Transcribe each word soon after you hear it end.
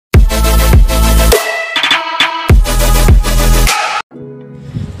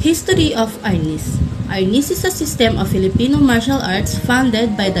History of Arnis. Arnis is a system of Filipino martial arts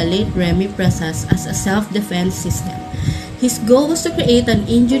founded by the late Remy Presas as a self-defense system. His goal was to create an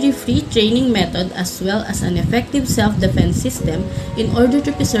injury-free training method as well as an effective self-defense system in order to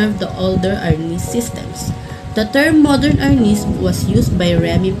preserve the older Arnis systems. The term modern Arnis was used by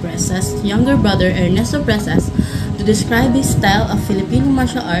Remy Presas' younger brother Ernesto Presas to describe his style of Filipino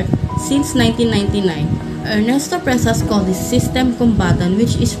martial art since 1999. Ernesto Presas called his system Combatan,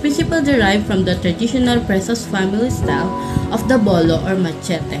 which is principally derived from the traditional Presas family style of the bolo or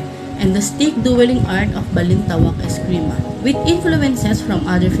machete and the stick-dueling art of Balintawak Eskrima, with influences from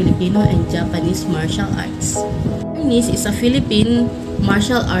other Filipino and Japanese martial arts. Arnis is a Philippine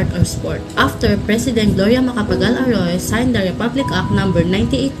martial art or sport after President Gloria Macapagal Arroyo signed the Republic Act No.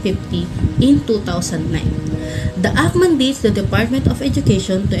 9850 in 2009. The act mandates the Department of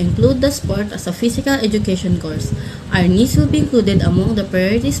Education to include the sport as a physical education course. Arnis will be included among the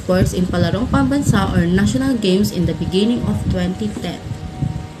priority sports in Palarong Pambansa or National Games in the beginning of 2010.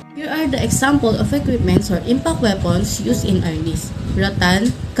 Here are the example of equipments or impact weapons used in Arnis: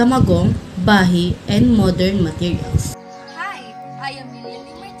 ratan, kamagong, bahi, and modern materials. Hi, I am Lily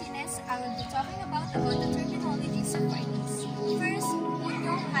Martinez. I will be talking about the terminologies of Arnis. First,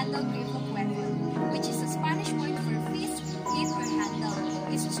 puño, handle, grip of weapon, which is a Spanish word for fist, grip, or handle.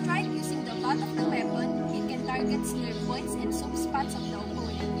 Is to strike using the butt of the weapon. It can target nerve points and soft spots of the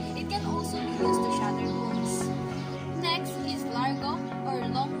opponent. It can also be used to shatter bones. Next is largo, or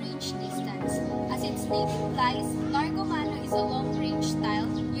long-range distance. As its name implies, largo mano is a long-range style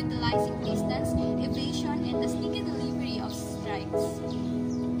utilizing distance, evasion, and the sneaky delivery of strikes.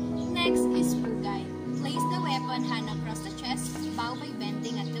 Next is pugay. Place the weapon hand across the chest, bow by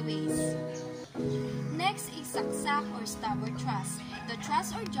bending at the waist. Next is saksak or stab or thrust. The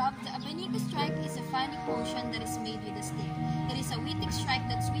thrust or jab, the abanico strike, is a fanning motion that is made with a stick. It is a whitting strike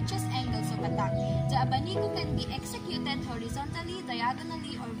that switches angles of attack. The abanico can be executed horizontally,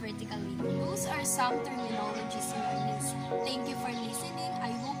 diagonally, or vertically. Those are some terminologies in Arnis. Thank you for listening.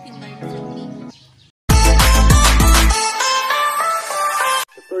 I hope you learned from me.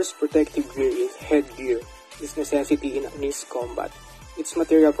 The first protective gear is headgear. This necessity in Arnis combat. Its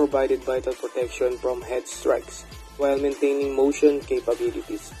material provided vital protection from head strikes, while maintaining motion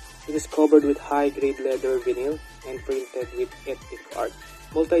capabilities. It is covered with high-grade leather vinyl and printed with ethnic art,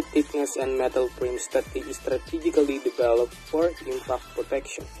 multi-thickness and metal frames that is strategically developed for impact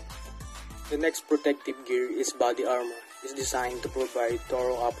protection. The next protective gear is body armor. It is designed to provide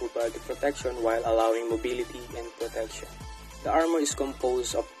thorough upper body protection while allowing mobility and protection. The armor is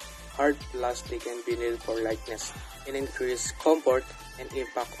composed of hard plastic and vinyl for lightness and increased comfort and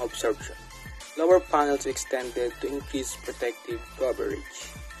impact absorption. Lower panels extended to increase protective coverage.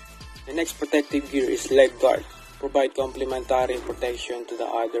 The next protective gear is leg guard. Provide complementary protection to the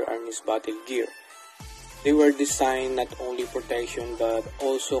other Arnis battle gear. They were designed not only protection but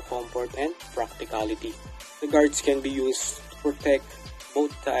also comfort and practicality. The guards can be used to protect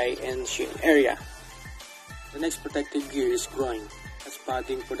both thigh and shin area. The next protective gear is groin. As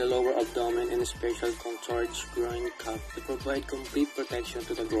padding for the lower abdomen and a special contoured groin cuff to provide complete protection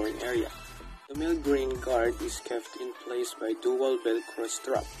to the groin area. The male groin guard is kept in place by dual velcro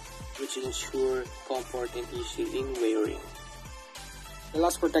strap, which ensure comfort and easy in wearing. The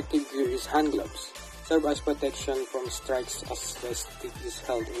last protective gear is hand gloves. Serve as protection from strikes as the stick is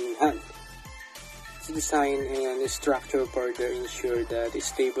held in hand. Its design and structure further ensure that a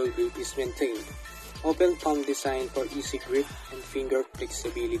stable grip is maintained. Open palm design for easy grip and finger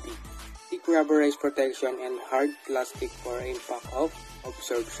flexibility. Thick rubberized protection and hard plastic for impact of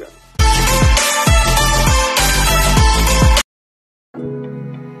absorption.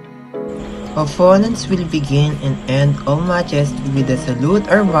 Opponents will begin and end all matches with a salute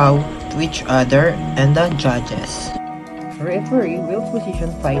or bow to each other and the judges. The referee will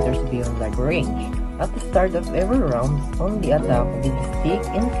position fighters beyond the range. At the start of every round, only attack with the stick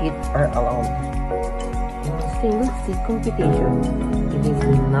and feet are allowed. In a single stick competition, it is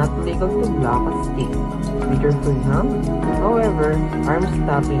not legal to block a stick with your free hand. However, arm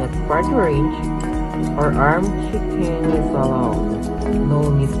stopping at party range or arm shaking is allowed. No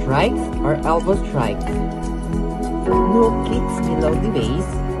knee strikes or elbow strikes. No kicks below the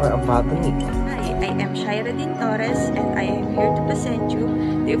waist or above the hip. Hi, I am Shairadin Torres and I am here to present you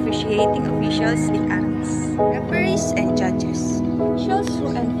the officiating officials in Arnis, referees and judges. Officials who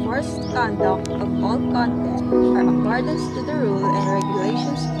enforce conduct of all contests are accordance to the rule and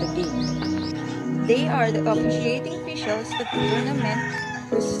regulations of the game. They are the officiating officials of the tournament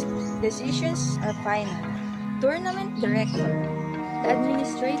whose decisions are final. Tournament director, the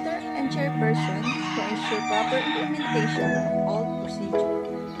administrator and chairperson to ensure proper implementation of all procedures.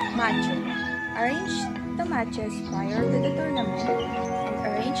 Macho. Arrange the matches prior to the tournament and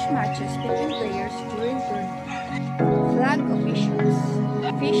arrange matches between players during tournament. Flag officials.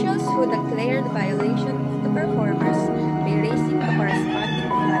 Officials who declare the violation of the performers by raising the corresponding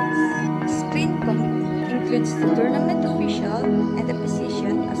flags. Screen committee includes the tournament official and the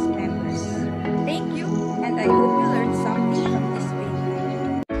physician as members. Thank you, and I hope you learned something from this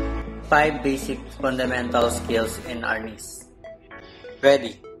video. 5 basic fundamental skills in Arnis.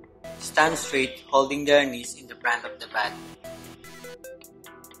 Ready. Stand straight, holding the Arnis in the front of the body.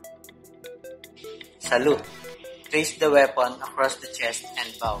 Salute. Place the weapon across the chest and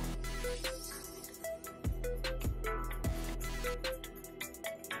bow.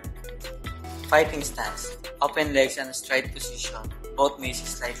 Fighting stance. Open legs and stride position. Both knees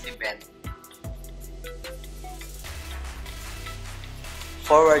slightly bent.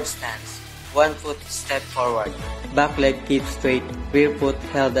 Forward stance. One foot step forward. Back leg keep straight. Rear foot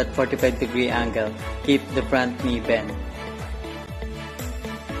held at 45-degree angle. Keep the front knee bent.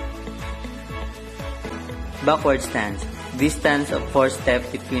 Backward stance. Distance of 4 steps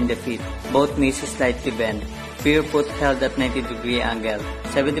between the feet. Both knees slightly bent. Rear foot held at 90-degree angle.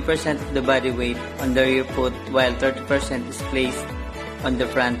 70% of the body weight on the rear foot while 30% is placed on the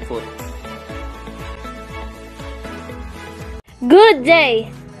front foot. Good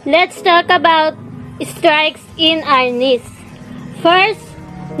day! Let's talk about strikes in Arnis. First,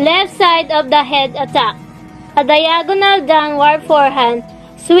 left side of the head attack. A diagonal downward forehand,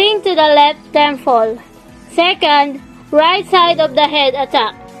 swing to the left temple. Second, right side of the head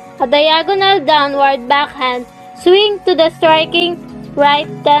attack. A diagonal downward backhand, swing to the striking right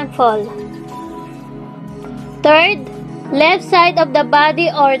temple. Third, left side of the body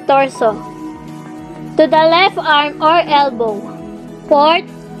or torso. To the left arm or elbow. Fourth,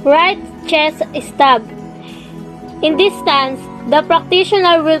 right chest stab. In this stance, the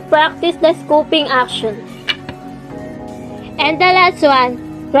practitioner will practice the scooping action. And the last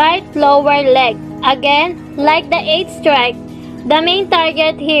one, right lower leg. Again, like the 8th strike, the main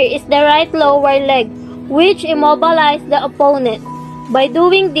target here is the right lower leg, which immobilizes the opponent. By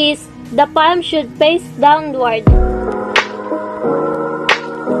doing this, the palm should face downward.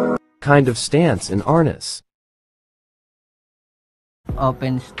 Kind of stance in Arnis.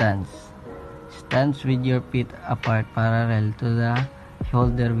 Open stance. Stance with your feet apart parallel to the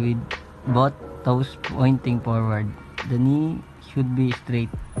shoulder with both toes pointing forward. The knee should be straight.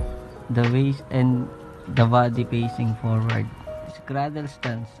 The waist and the body facing forward. Straddle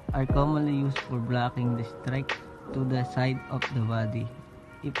stance are commonly used for blocking the strike to the side of the body.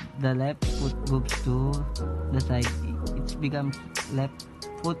 If the left foot moves to the side, it becomes left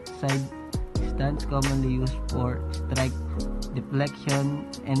foot side stance, commonly used for strike deflection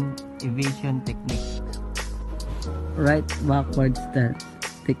and evasion techniques. Right backward stance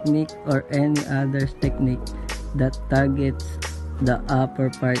technique or any other technique that targets the upper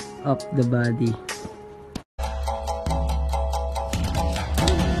part of the body.